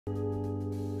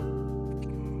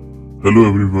Hello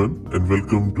everyone and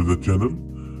welcome to the channel.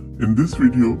 In this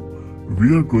video,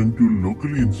 we are going to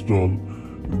locally install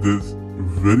this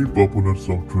very popular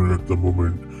software at the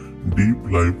moment, Deep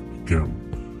Live Cam.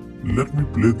 Let me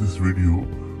play this video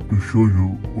to show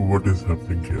you what is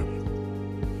happening here.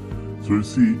 So you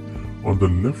see, on the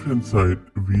left hand side,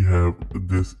 we have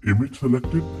this image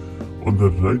selected. On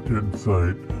the right hand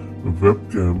side,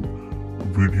 webcam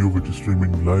video which is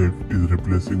streaming live is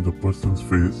replacing the person's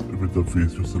face with the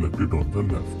face you selected on the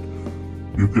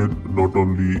left. You can not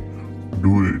only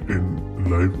do it in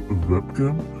live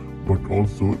webcam, but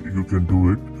also you can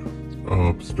do it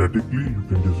statically. You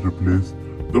can just replace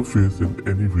the face in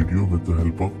any video with the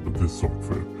help of this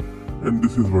software. And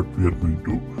this is what we are going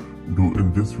to do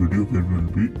in this video, where we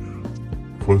will be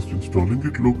first installing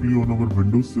it locally on our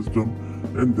Windows system,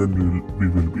 and then we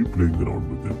will be playing around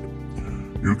with it.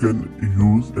 You can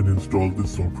use and install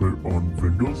this software on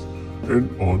Windows and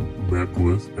on Mac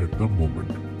OS at the moment.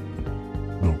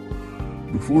 Now,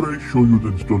 before I show you the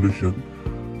installation,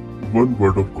 one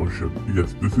word of caution.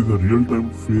 Yes, this is a real-time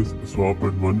face swap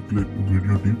and one-click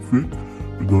video deepfake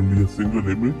with only a single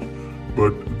image,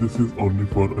 but this is only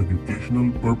for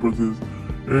educational purposes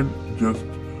and just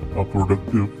a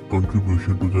productive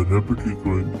contribution to the rapidly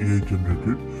growing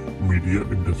AI-generated media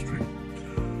industry.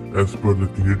 As per the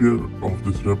creator of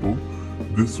this repo,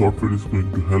 this software is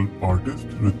going to help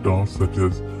artists with tasks such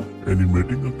as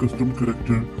animating a custom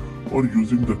character or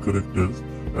using the characters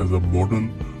as a model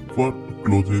for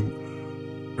clothing,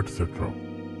 etc.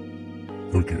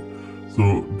 Okay,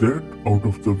 so that out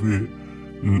of the way,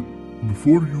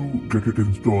 before you get it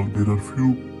installed, there are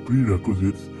few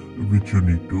prerequisites which you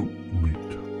need to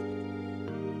meet.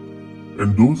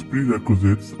 And those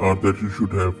prerequisites are that you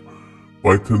should have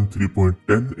Python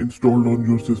 3.10 installed on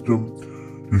your system,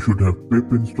 you should have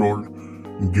pip installed,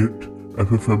 Git,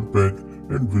 FFmpeg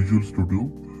and Visual Studio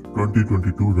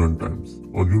 2022 runtimes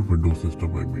on your Windows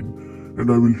system, and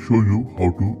I will show you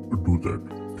how to do that.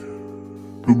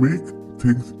 To make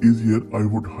things easier, I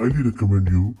would highly recommend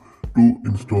you to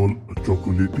install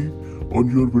Chocolatey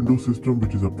on your Windows system,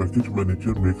 which is a package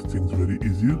manager, makes things very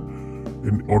easier.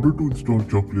 In order to install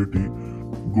Chocolatey,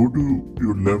 go to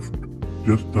your left,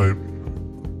 just type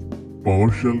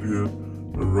PowerShell here,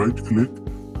 right click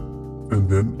and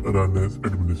then run as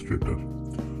administrator.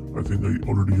 I think I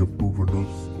already have two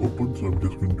windows open, so I'm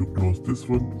just going to close this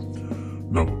one.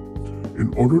 Now,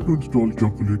 in order to install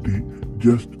Chocolatey,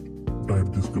 just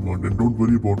type this command, and don't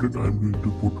worry about it. I'm going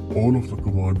to put all of the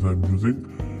commands I'm using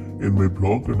in my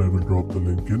blog, and I will drop the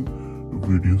link in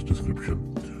video's description.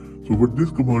 So what this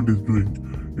command is doing,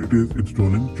 it is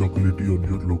installing Chocolatey on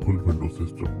your local Windows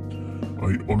system.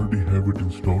 I already have it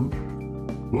installed,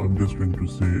 so I'm just going to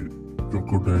say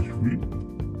choco-v.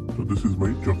 So this is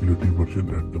my Chocolatey version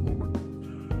at the moment.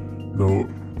 Now,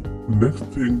 next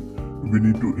thing we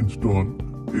need to install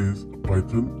is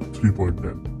Python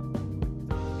 3.10.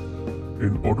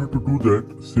 In order to do that,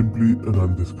 simply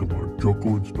run this command,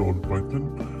 choco install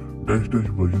python --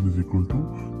 version is equal to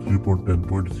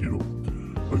 3.10.0.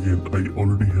 Again, I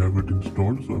already have it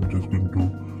installed, so I'm just going to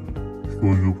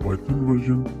show you Python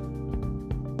version.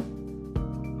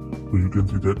 So you can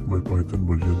see that my Python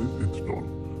version is installed.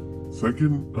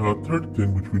 Third thing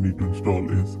which we need to install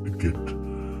is Git.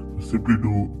 Simply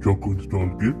do choco install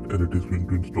Git, and it is going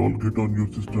to install Git on your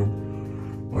system.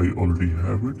 I already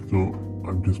have it, so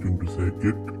I'm just going to say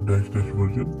Git --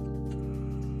 version.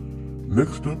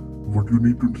 Next up, what you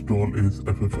need to install is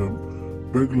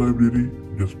FFmpeg library.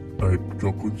 Just type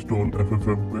choco install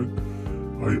FFmpeg.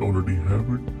 I already have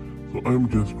it, so I'm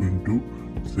just going to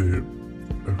say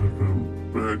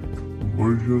FFmpeg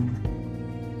version,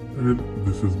 and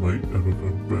this is my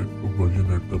FFmpeg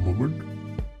version at the moment,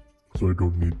 so I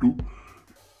don't need to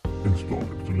install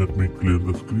it. So let me clear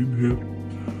the screen here.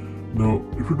 Now,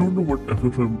 if you don't know what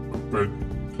FFmpeg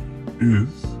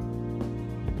is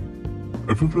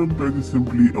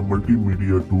simply a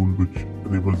multimedia tool which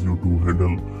enables you to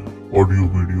handle audio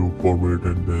video format,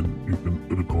 and then you can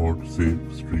record, save,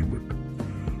 stream it,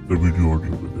 the video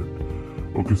audio with it.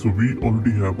 Okay, so we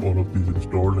already have all of these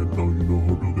installed, and now you know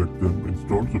how to get them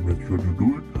installed, so make sure you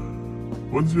do it.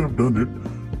 Once you have done it,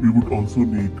 we would also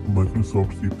need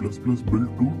Microsoft C++ build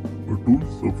tools.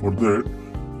 So for that,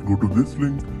 go to this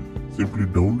link, simply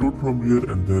download from here,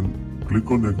 and then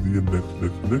click on exe and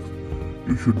next.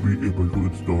 You should be able to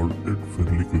install it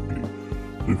fairly quickly.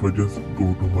 So if I just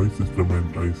go to my system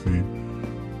and I see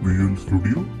Visual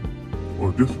Studio,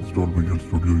 or just install Visual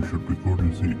Studio, you should be good.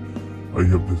 You see, I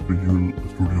have this Visual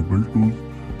Studio build tools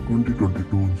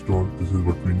 2022 installed. This is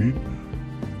what we need,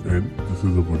 and this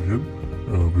is the version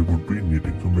we would be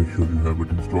needing. So make sure you have it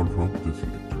installed from this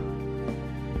link.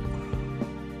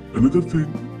 Another thing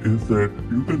is that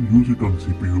you can use it on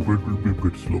CPU, but it will be a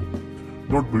bit slow.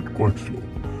 Not bit, quite slow.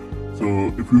 So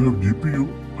if you have GPU,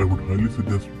 I would highly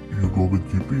suggest you go with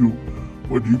GPU.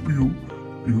 For GPU,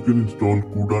 you can install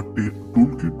CUDA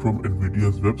toolkit from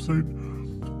NVIDIA's website.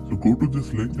 So go to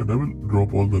this link and I will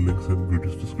drop all the links in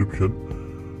video's description.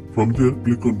 From there,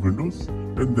 click on Windows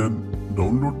and then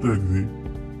download the exe,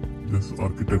 this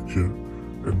architecture,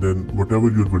 and then whatever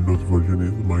your Windows version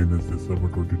is. Mine is December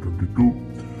 2022,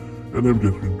 and I'm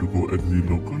just going to go exe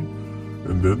local,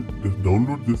 and then just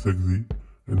download this exe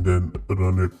and then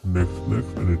run it next,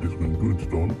 and it is going to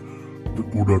install the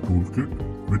CUDA toolkit,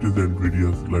 which is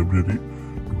NVIDIA's library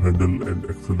to handle and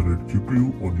accelerate GPU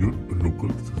on your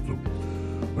local system.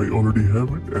 I already have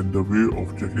it, and the way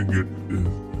of checking it is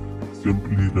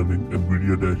simply running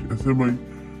NVIDIA-SMI,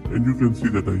 and you can see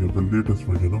that I have the latest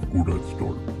version of CUDA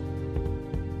installed.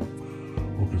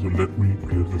 Okay, so let me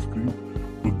clear the screen.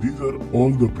 So these are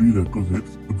all the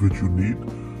prerequisites which you need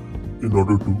in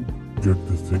order to get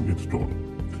this thing installed.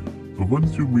 So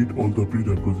once you meet all the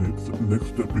prerequisites, next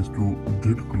step is to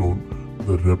git clone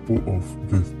the repo of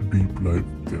this deep live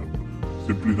cam.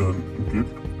 Simply run git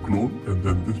clone and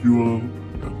then this URL,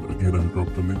 and again I'll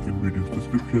drop the link in video's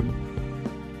description.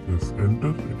 Press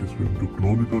enter, it is going to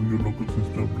clone it on your local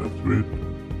system. Let's wait.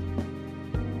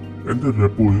 And the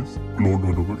repo is cloned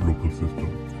on our local system.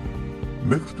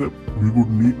 Next step, we would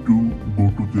need to go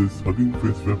to this Hugging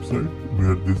Face website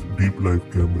where this deep live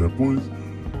cam repo is.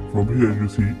 From here you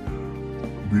see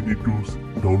we need to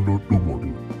download two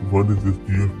models. One is this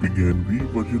GFP-GAN-V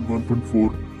version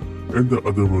 1.4 and the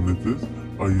other one is this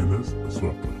INS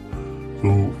swapper. So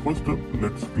first up,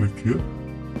 let's click here.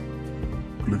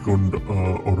 Click on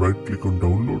or right click on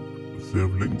download,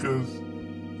 save link as,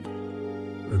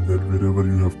 and then wherever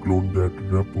you have cloned that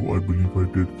repo, I believe I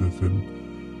did this in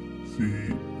C,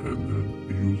 and then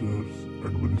users,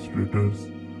 administrators,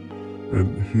 and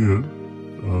here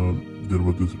there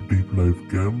was this deep live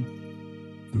cam,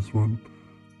 this one,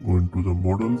 go into the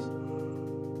models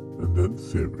and then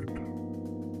save it.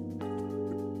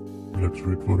 Let's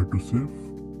wait for it to save.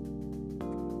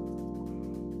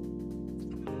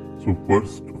 So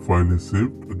first file is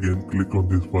saved. Again, click on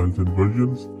these files and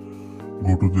versions.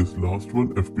 Go to this last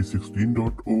one,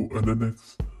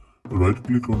 fp16.o/nx. Right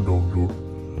click on download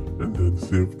and then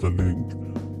save the link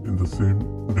in the same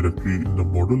directory in the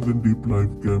models and deep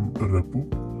live cam repo.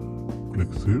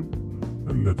 Click save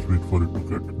and let's wait for it to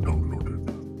get downloaded.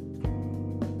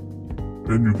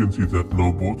 And you can see that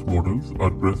now both models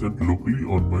are present locally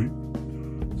on my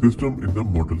system in the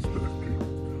models directory.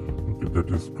 Okay, that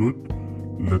is good.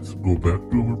 Let's go back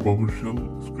to our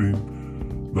PowerShell screen.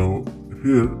 Now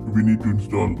here we need to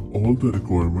install all the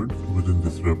requirements within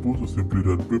this repo. So simply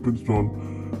run pip install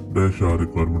 -r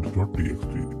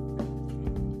requirements.txt.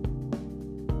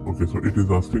 Okay, so it is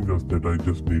asking us that I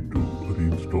just need to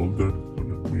reinstall that. So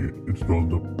let me install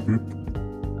the pip.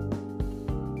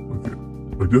 Okay,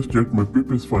 I just checked my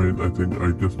pip is fine. I think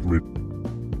I just made,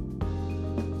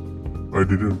 I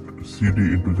didn't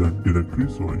cd into that directory,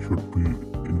 so I should be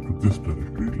into this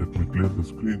directory. Let me clear the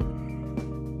screen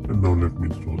and now let me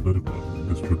install the requirement.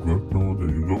 This should work now.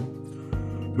 There you go.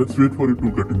 Let's wait for it to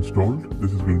get installed.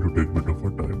 This is going to take a bit of a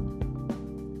time.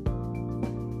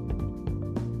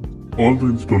 All the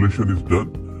installation is done.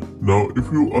 Now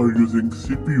if you are using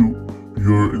CPU,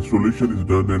 your installation is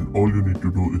done and all you need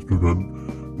to do is to run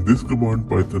this command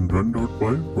python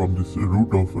run.py from this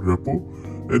root of repo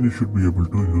and you should be able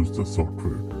to use the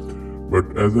software.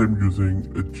 But as I'm using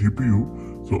a GPU,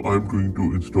 so I'm going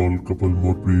to install a couple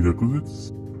more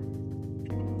prerequisites.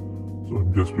 So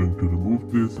I'm just going to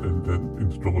remove this and then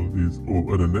install these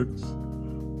ONNX,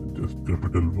 just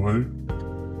capital Y,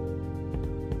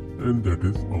 and that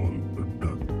is all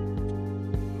done.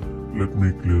 Let me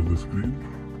clear the screen.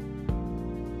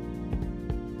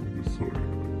 Sorry,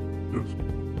 just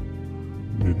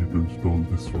needed to install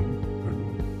this one. Hang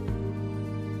on.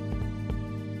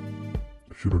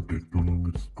 Shouldn't take too long,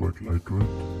 it's quite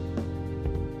lightweight.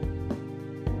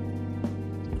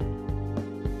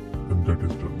 And that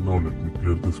is done. Now let me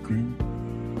clear the screen.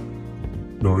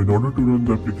 Now in order to run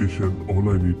the application, all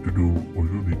I need to do, all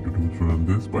you need to do is to run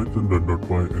this python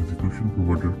run.py execution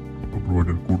provider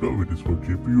CUDA, which is for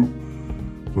GPU.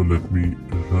 So let me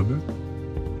run it.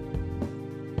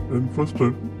 And first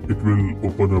time it will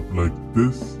open up like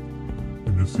this,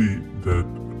 and you see that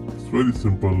it's very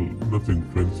simple, nothing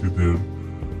fancy there.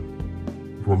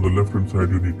 From the left hand side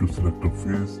you need to select a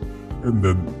face, and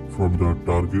then from the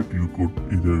target you could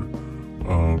either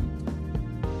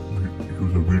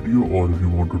use a video, or if you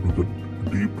want to do the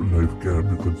deep live cam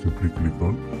you can simply click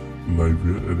on live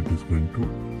here and it is going to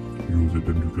use it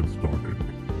and you can start it.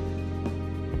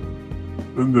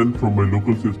 And then from my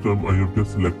local system, I have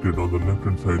just selected on the left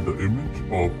hand side the image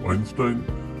of Einstein,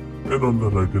 and on the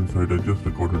right hand side I just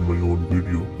recorded my own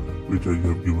video which I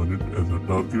have given it as a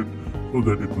target so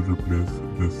that it will replace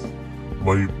this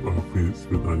my face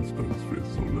with Einstein's face.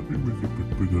 So let me make it a bit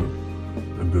bigger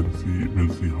and then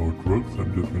we'll see how it works.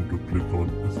 I'm just going to click on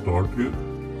start here,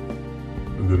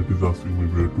 and then it is asking me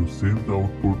where to save the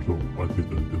output, so I think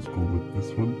I'll just go with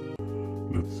this one.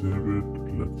 Let's save it,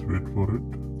 let's wait for it.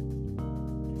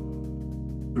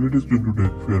 And it is going to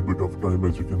take a fair bit of time.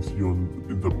 As you can see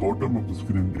in the bottom of the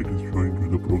screen, it is showing you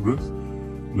the progress,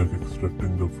 like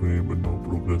extracting the frame and now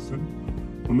progressing.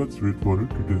 So let's wait for it.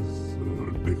 It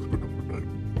takes a bit of a time.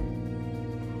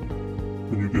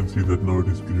 And you can see that now it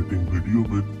is creating video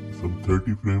with some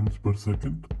 30 frames per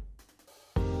second.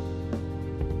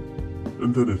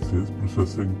 And then it says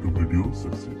processing to video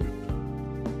succeeded.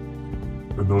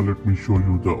 And now let me show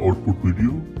you the output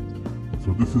video.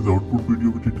 So this is the output video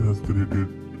which it has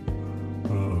created.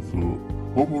 So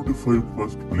how about if I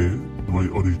first play my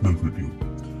original video?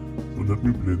 So let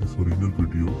me play this original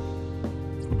video.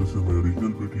 So this is my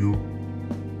original video.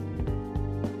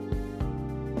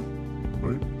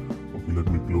 Right? Okay, let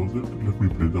me close it. Let me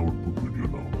play the output video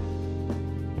now.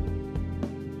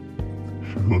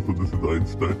 Sure, so this is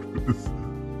Einstein.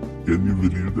 Can you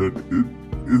believe that?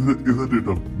 Isn't it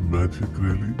a magic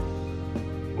really?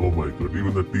 Oh my god,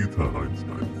 even the teeth are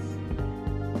Einstein's.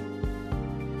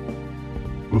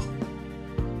 Oh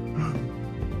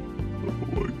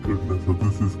my goodness, so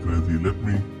this is crazy. Let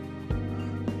me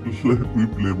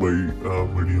play my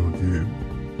video again.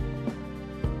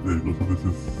 There you go, so this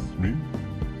is me.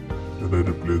 And I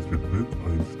replaced it with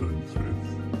Einstein's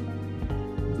face.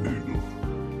 There you go.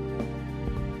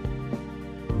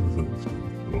 This is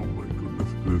Einstein. Oh my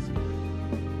goodness, crazy.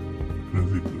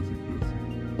 Crazy.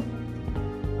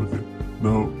 Okay,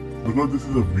 now because this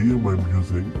is a VM I'm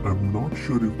using, I'm not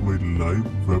sure if my live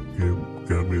webcam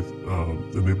is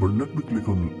enabled. Let me click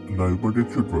on live, but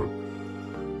it should work.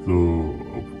 So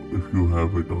if you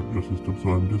have it on your system, so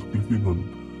I'm just clicking on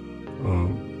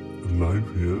live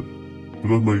here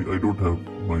because I don't have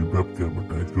my webcam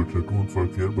attached to it, so it won't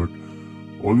work here. But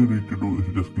all you need to do is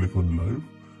just click on live,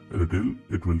 and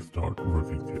it will start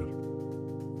working here.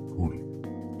 Cool.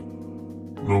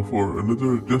 Now for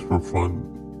another, just for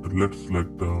fun, let's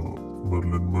select the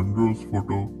Marilyn Monroe's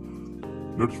photo.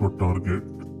 Let's for target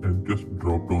and just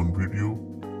drop down video,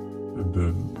 and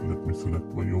then let me select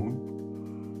my own,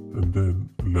 and then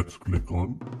let's click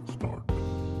on start.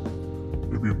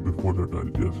 Maybe before that I'll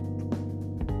just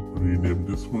rename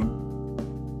this one.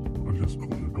 I'll just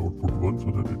call it output 1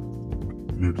 so that it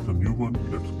creates a new one.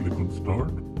 Let's click on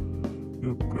start.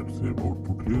 Yep, let's save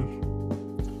output here.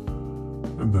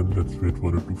 And then let's wait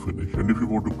for it to finish. And if you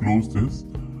want to close this,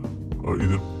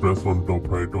 either press on top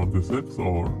right on this X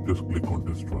or just click on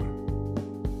destroy.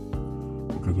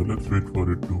 Okay, so let's wait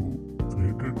for it to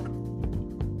create it.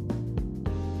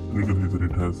 And you can see that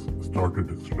it has started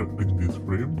extracting these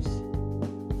frames.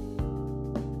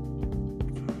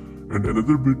 And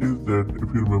another bit is that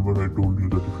if you remember, I told you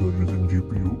that if you are using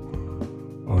GPU,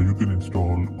 you can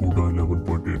install CUDA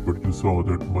 11.8, but you saw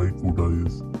that my CUDA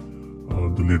is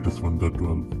the latest one, the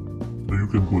 12. So you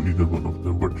can go either one of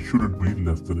them, but shouldn't be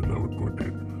less than 11.8.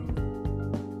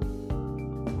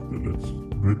 Okay, let's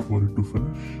wait for it to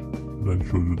finish, and I'll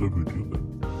show you the video then.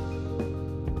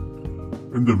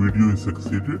 And the video is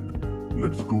succeeded.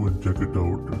 Let's go and check it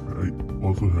out. I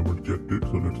also haven't checked it,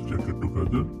 so let's check it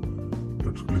together.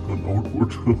 Let's click on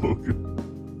output. Okay.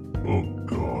 Oh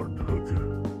god. Okay.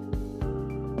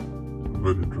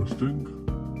 Very interesting.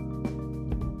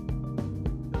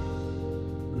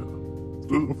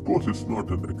 Of course, it's not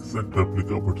an exact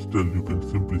replica, but still you can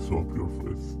simply swap your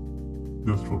face,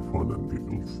 just for fun and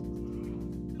giggles.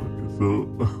 Okay, so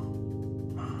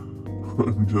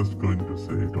I'm just going to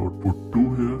say it output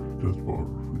 2 here, just for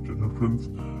future reference.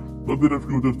 Now there are a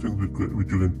few other things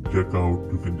which you can check out.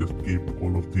 You can just keep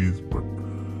all of these, but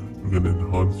you can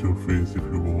enhance your face if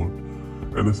you want.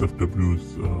 NSFW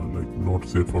is like not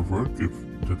safe for work if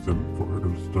that's for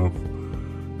adult stuff.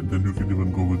 And then you can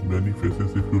even go with many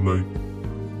faces if you like.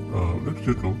 Let's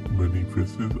check out many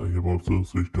faces. I have also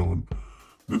switched on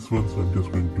this one, so I'm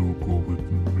just going to go with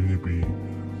maybe,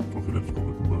 okay, let's go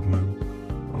with Marilyn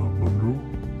Monroe.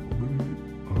 Maybe,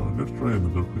 let's try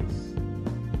another face.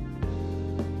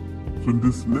 So in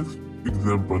this next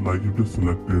example, I have just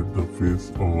selected the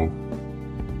face of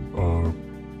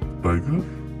tiger.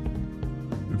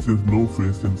 It says no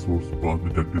face in source path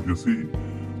detected, you see.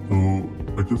 So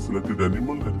I just selected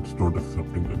animal and it's not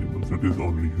accepting animals. It is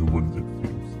only humans, it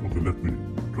seems. Okay, let me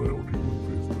try out human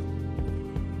face then.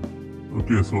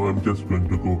 Okay, so I'm just going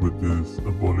to go with this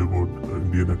Bollywood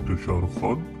Indian actor Shah Rukh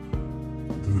Khan.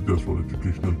 This is just for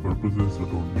educational purposes, so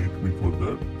don't beat me for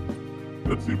that.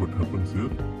 Let's see what happens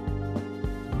here.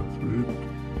 Let's wait.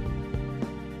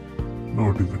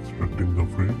 Now it is extracting the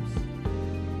frames.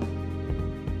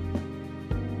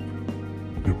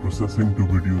 Okay, processing to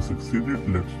video succeeded.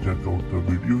 Let's check out the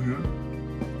video here.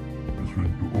 Just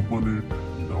going to open it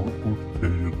and output.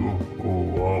 There you go. Oh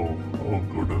wow, how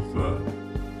good is that?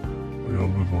 I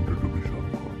always wanted to be Shah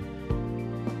Rukh Khan.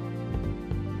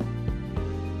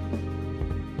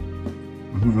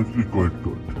 This is actually quite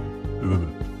good, isn't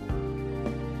it?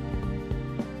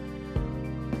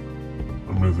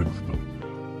 Amazing stuff.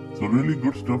 So really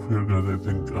good stuff here, guys. I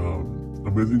think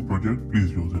amazing project.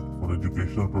 Please use it for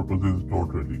educational purposes. Don't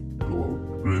really go out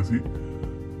crazy.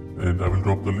 And I will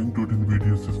drop the link to it in the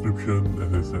video's description.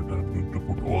 As I said, I'm going to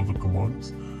put all the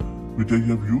commands which I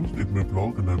have used in my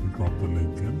blog, and I will drop the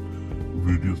link in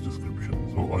video's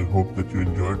description. So I hope that you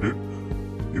enjoyed it.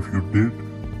 If you did,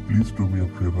 please do me a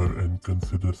favor and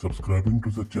consider subscribing to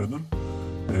the channel.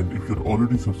 And if you're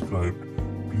already subscribed,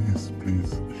 please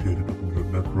share it on your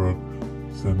network.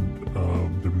 Send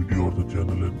the video or the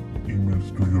channel and emails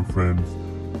to your friends.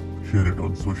 Share it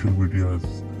on social media, as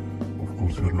of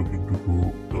course you're looking to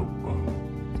grow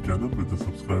the channel with the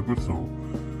subscribers. So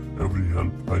every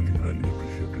help highly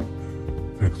appreciated.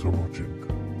 Thanks for watching.